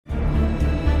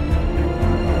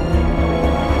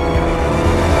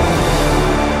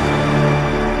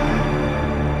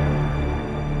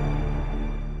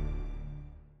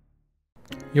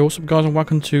Yo, what's up guys, and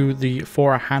welcome to the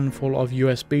For a Handful of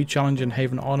USB challenge in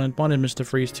Haven Island. My name is Mr.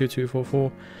 Freeze2244.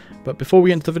 But before we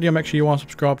get into the video, make sure you are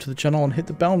subscribed to the channel and hit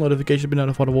the bell notification to be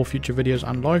notified of all future videos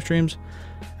and live streams.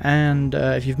 And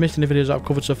if you've missed any videos that I've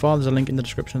covered so far, there's a link in the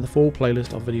description of the full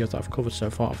playlist of videos that I've covered so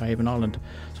far for Haven Island.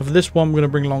 So for this one, we're going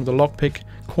to bring along the lockpick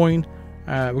coin.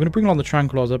 We're going to bring along the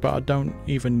tranquilizer, but I don't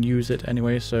even use it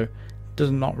anyway, so it's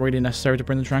not really necessary to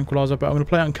bring the tranquilizer, but I'm going to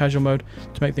play it on casual mode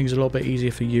to make things a little bit easier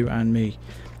for you and me.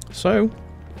 So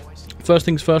first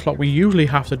things first, like we usually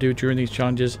have to do during these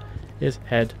challenges, is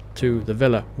head to the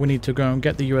villa. We need to go and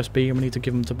get the USB, and we need to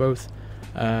give them to both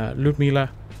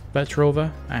Ludmila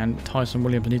Petrova and Tyson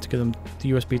Williams. We need to give them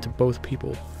the USB to both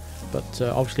people, but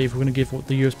obviously if we're going to give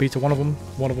the USB to one of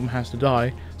them has to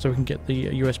die so we can get the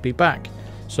USB back.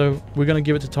 So we're going to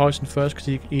give it to Tyson first because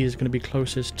he is going to be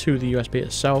closest to the USB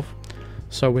itself.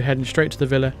 So we're heading straight to the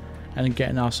villa and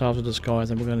getting ourselves a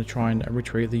disguise, and we're going to try and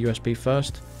retrieve the USB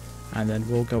first, and then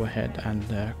we'll go ahead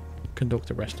and conduct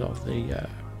the rest of the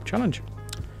challenge.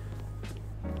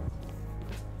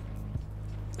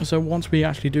 So once we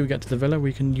actually do get to the villa,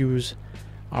 we can use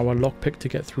our lockpick to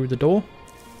get through the door.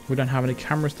 We don't have any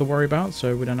cameras to worry about,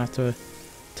 so we don't have to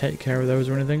take care of those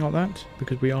or anything like that,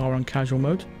 because we are on casual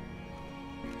mode.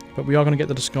 But we are going to get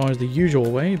the disguise the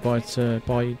usual way, by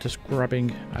just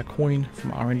grabbing a coin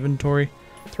from our inventory,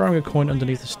 throwing a coin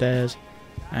underneath the stairs,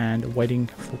 and waiting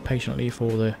patiently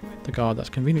for the guard that's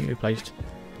conveniently placed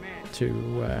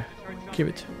to give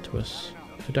it to us,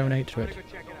 to donate to it.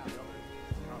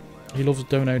 He loves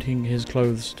donating his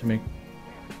clothes to me.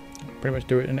 Pretty much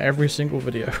do it in every single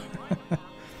video.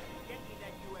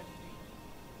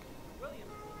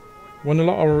 When a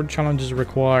lot of challenges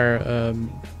require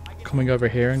coming over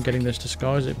here and getting this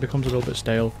disguise, it becomes a little bit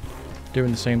stale, doing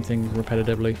the same thing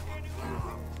repetitively.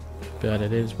 But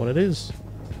it is what it is.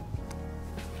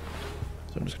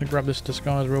 So I'm just going to grab this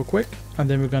disguise real quick, and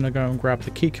then we're going to go and grab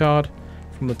the key card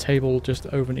from the table just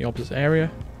over in the opposite area.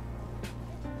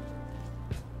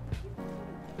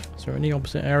 So in the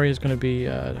opposite area is going to be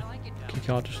key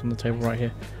card just on the table right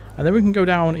here, and then we can go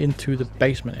down into the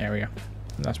basement area,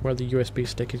 and that's where the USB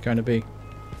stick is going to be.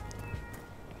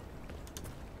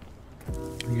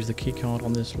 Use the key card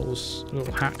on this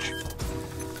little hatch.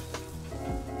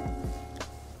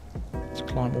 Let's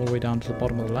climb all the way down to the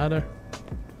bottom of the ladder.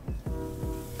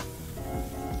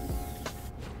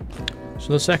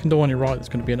 So the second door on your right is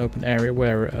going to be an open area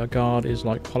where a guard is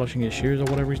like polishing his shoes or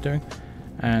whatever he's doing,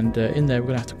 and in there we're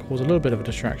going to have to cause a little bit of a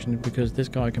distraction because this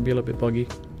guy can be a little bit buggy.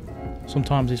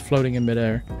 Sometimes he's floating in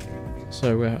midair,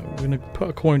 so we're going to put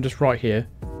a coin just right here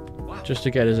just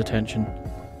to get his attention,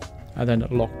 and then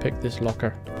lockpick this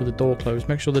locker with the door closed.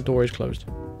 Make sure the door is closed.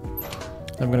 Then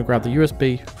we're going to grab the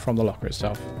USB from the locker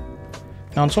itself.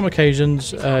 Now on some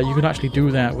occasions you can actually do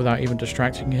that without even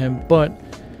distracting him, but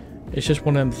it's just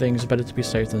one of them things, better to be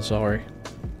safe than sorry.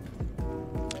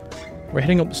 We're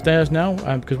heading up the stairs now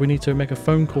because we need to make a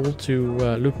phone call to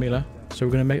Ludmila. So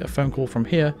we're going to make a phone call from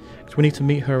here because we need to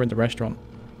meet her in the restaurant.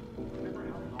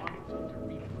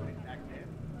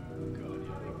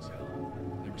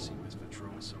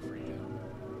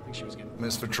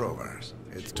 Miss Petrova,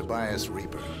 it's Tobias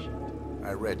Reaper.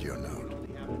 I read your note.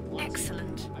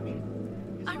 Excellent.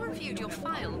 I reviewed your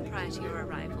file prior to your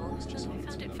arrival, and I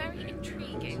found it very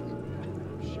intriguing.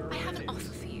 I have an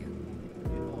offer for you.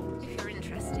 If you're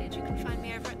interested, you can find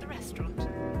me over at the restaurant.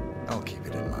 I'll keep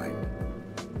it in mind.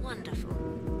 Wonderful.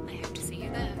 I hope to see you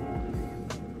there.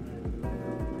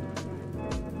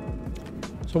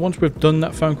 So once we've done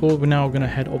that phone call, we're now going to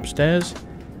head upstairs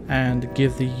and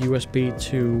give the USB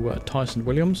to Tyson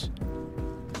Williams.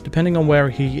 Depending on where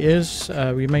he is,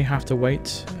 we may have to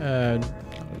wait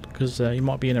because he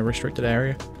might be in a restricted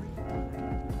area.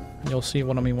 And you'll see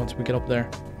what I mean once we get up there.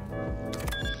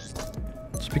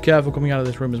 Just be careful coming out of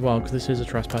this room as well, because this is a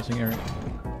trespassing area.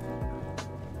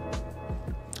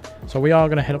 So we are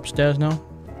going to head upstairs now.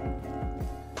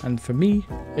 And for me,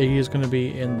 he is going to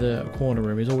be in the corner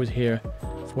room. He's always here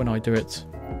for when I do it.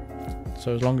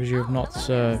 So as long as you've not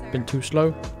been too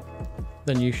slow,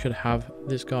 then you should have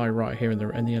this guy right here in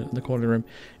the corner room.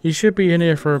 He should be in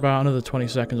here for about another 20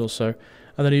 seconds or so,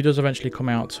 and then he does eventually come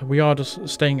out. We are just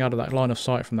staying out of that line of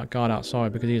sight from that guard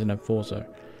outside because he's an enforcer.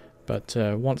 But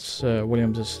once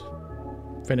Williams is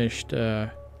finished, you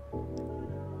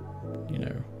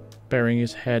know, burying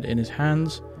his head in his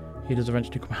hands, he does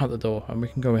eventually come out the door, and we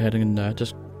can go ahead and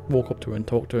just walk up to him and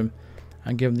talk to him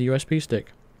and give him the USB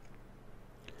stick.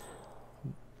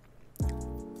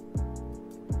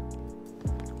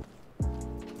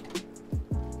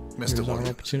 Mr. Williams,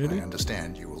 opportunity. I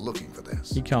understand you were looking for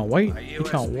this. He can't wait. He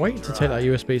can't wait to take that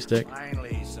USB stick.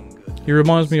 He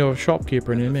reminds me of a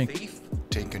shopkeeper near me.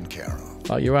 Taken care of.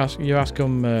 Like you ask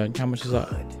him how much is that?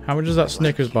 How much is that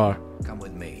Snickers bar? Come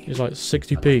with me. He's like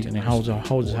 60p, and he holds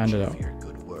his hand out,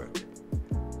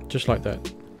 just like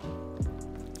that.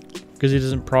 Because he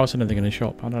doesn't price anything in the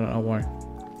shop. I don't know why.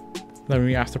 Then when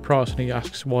you ask the price, and he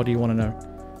asks, "Why do you want to know?"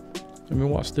 I mean,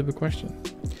 what a stupid question.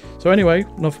 So anyway,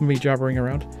 enough of me jabbering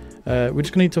around. We're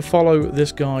just going to need to follow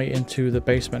this guy into the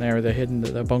basement area, the hidden,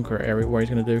 the bunker area. Where he's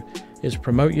going to do is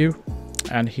promote you,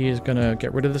 and he is going to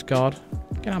get rid of this guard.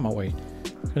 Get out of my way.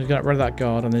 He's going to get rid of that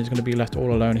guard, and then he's going to be left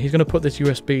all alone. He's going to put this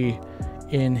USB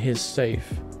in his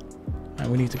safe,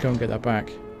 and we need to go and get that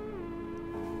back.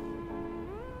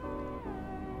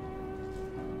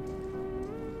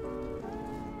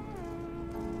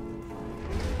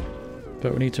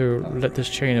 But we need to let this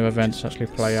chain of events actually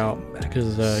play out,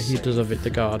 because he does evict the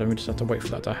guard, and we just have to wait for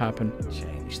that to happen.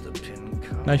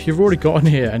 Now, if you've already gotten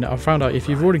here, and I found out if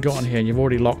you've already gotten here and you've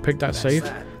already lockpicked that safe,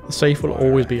 the safe will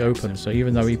always be open. So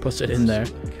even though he puts it in there,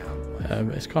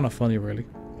 it's kind of funny, really.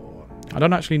 I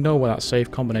don't actually know what that safe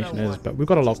combination is, but we've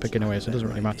got a lockpick anyway, so it doesn't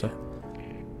really matter.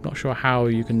 Not sure how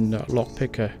you can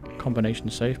lockpick a combination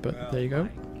safe, but there you go.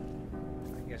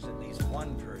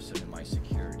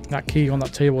 That key on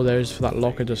that table there is for that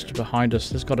locker just behind us.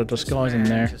 There's got a disguise in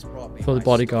there for the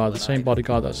bodyguard. The same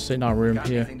bodyguard that's in our room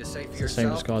here. It's the same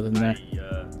disguise in there.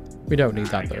 We don't need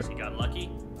that though.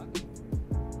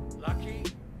 Lucky,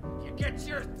 you get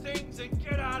your things and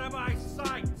get out of my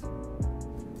sight.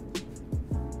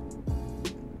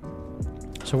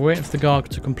 So we're waiting for the guard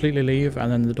to completely leave,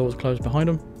 and then the door's closed behind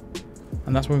him.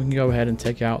 And that's when we can go ahead and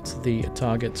take out the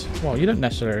target. Well, you don't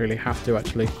necessarily have to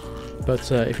actually.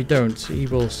 But if you don't, he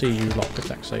will see you lock the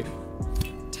tech safe.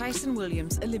 Tyson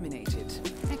Williams eliminated.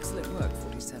 Excellent work,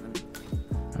 47.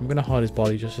 I'm going to hide his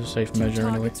body just as a safe measure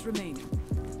anyway. Remaining.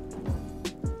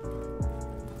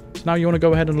 So now you want to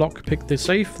go ahead and lockpick the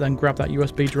safe, then grab that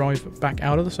USB drive back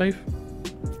out of the safe.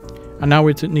 And now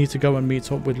we need to go and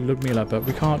meet up with Ludmila, but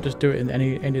we can't just do it in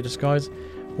any disguise.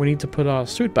 We need to put our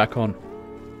suit back on.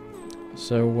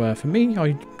 So for me,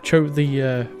 I chose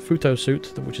the Futo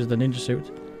suit, which is the ninja suit.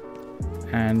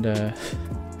 And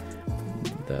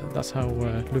that's how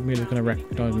Ludmila is going to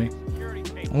recognize me.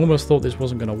 I almost thought this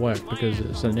wasn't going to work because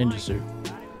it's a ninja suit,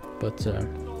 but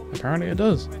apparently it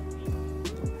does.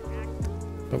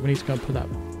 But we need to go and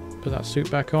put that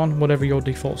suit back on, whatever your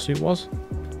default suit was.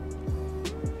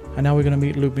 And now we're going to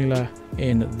meet Ludmila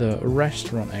in the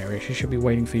restaurant area. She should be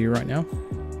waiting for you right now.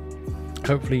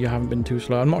 Hopefully you haven't been too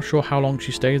slow. I'm not sure how long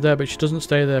she stays there, but she doesn't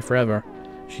stay there forever.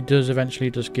 She does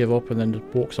eventually just give up and then just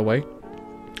walks away.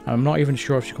 I'm not even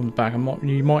sure if she comes back.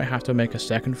 You might have to make a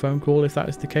second phone call if that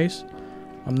is the case.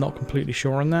 I'm not completely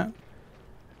sure on that.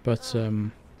 But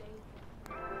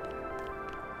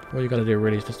what you got to do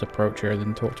really is just approach her and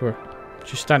then talk to her.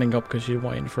 She's standing up because she's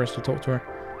waiting for us to talk to her.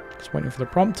 Just waiting for the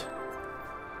prompt.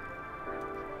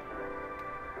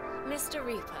 Mr.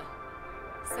 Reaper,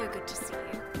 so good to see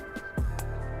you.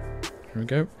 Here we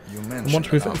go. And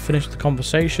once we've finished the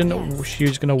conversation,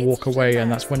 she's going to walk away, and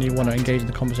that's when you want to engage in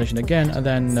the conversation again, and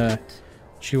then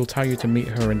she will tell you to meet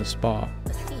her in the spa.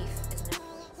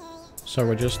 So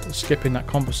we're just skipping that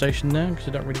conversation there because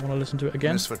you don't really want to listen to it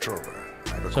again. So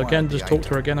again, just talk to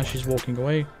her again as she's walking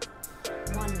away.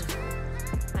 Wonderful.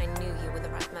 I knew you were the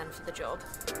right man for the job.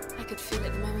 I could feel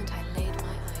it the moment I laid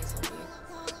my eyes on you.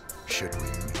 Should we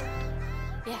meet?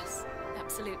 Yes,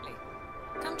 absolutely.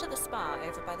 Come to the spa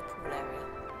over by the pool area.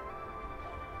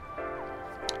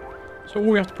 So all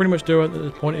we have to pretty much do at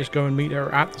this point is go and meet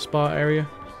her at the spa area,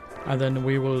 and then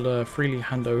we will freely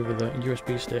hand over the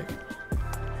USB stick,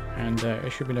 and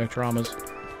it should be no dramas.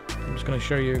 I'm just going to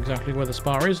show you exactly where the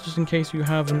spa is, just in case you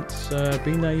haven't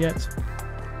been there yet.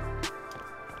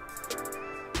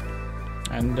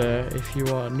 And if you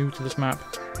are new to this map,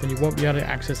 then you won't be able to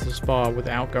access the spa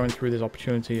without going through this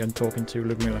opportunity and talking to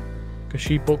Ludmila, because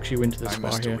she books you into the spa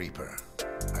Mr. here. Reaper.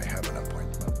 I have an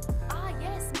appointment. Ah,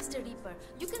 yes, Mr. Reaper.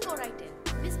 You can go right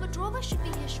in. Miss Petrova should be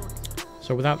here shortly.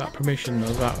 So without that permission,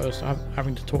 without us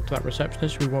having to talk to that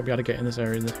receptionist, we won't be able to get in this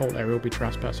area. This whole area will be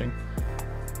trespassing.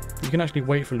 You can actually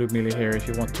wait for Ludmila here if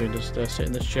you want to, just sit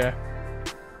in this chair.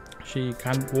 She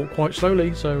can walk quite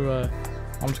slowly, so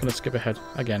I'm just going to skip ahead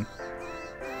again.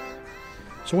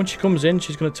 So when she comes in,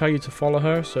 she's going to tell you to follow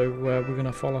her, so we're going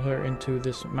to follow her into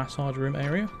this massage room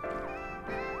area.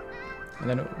 And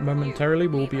then momentarily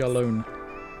we'll be alone.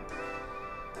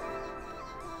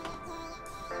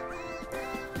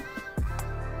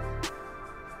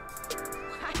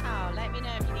 Wow, let me know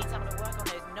if you need someone to work on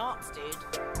those knots, dude.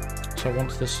 So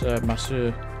once this masseur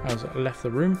has left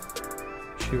the room,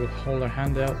 she will hold her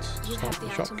hand out, start the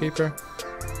shopkeeper,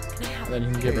 and then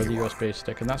you can give her the USB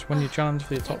stick. And that's when your challenge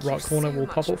for the top right corner will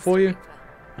pop up for you.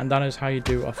 And that is how you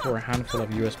do a for a handful of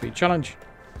USB challenge.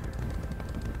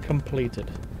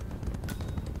 Completed.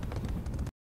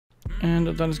 And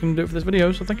that is going to do it for this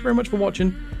video, so thank you very much for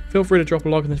watching. Feel free to drop a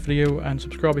like on this video and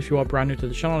subscribe if you are brand new to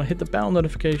the channel, and hit the bell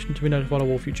notification to be notified of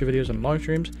all future videos and live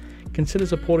streams. Consider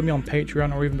supporting me on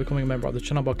Patreon or even becoming a member of the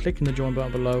channel by clicking the join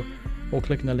button below or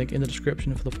clicking the link in the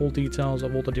description for the full details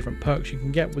of all the different perks you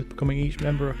can get with becoming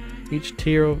each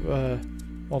tier of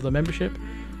the membership.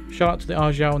 Shout out to the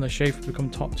Arjao and the Shafe to become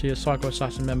top tier Psycho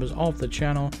Assassin members of the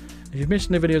channel. If you've missed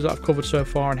any videos that I've covered so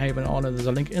far in Haven Honor, there's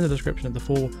a link in the description of the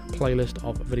full playlist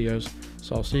of videos.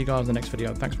 So I'll see you guys in the next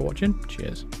video. Thanks for watching.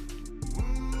 Cheers.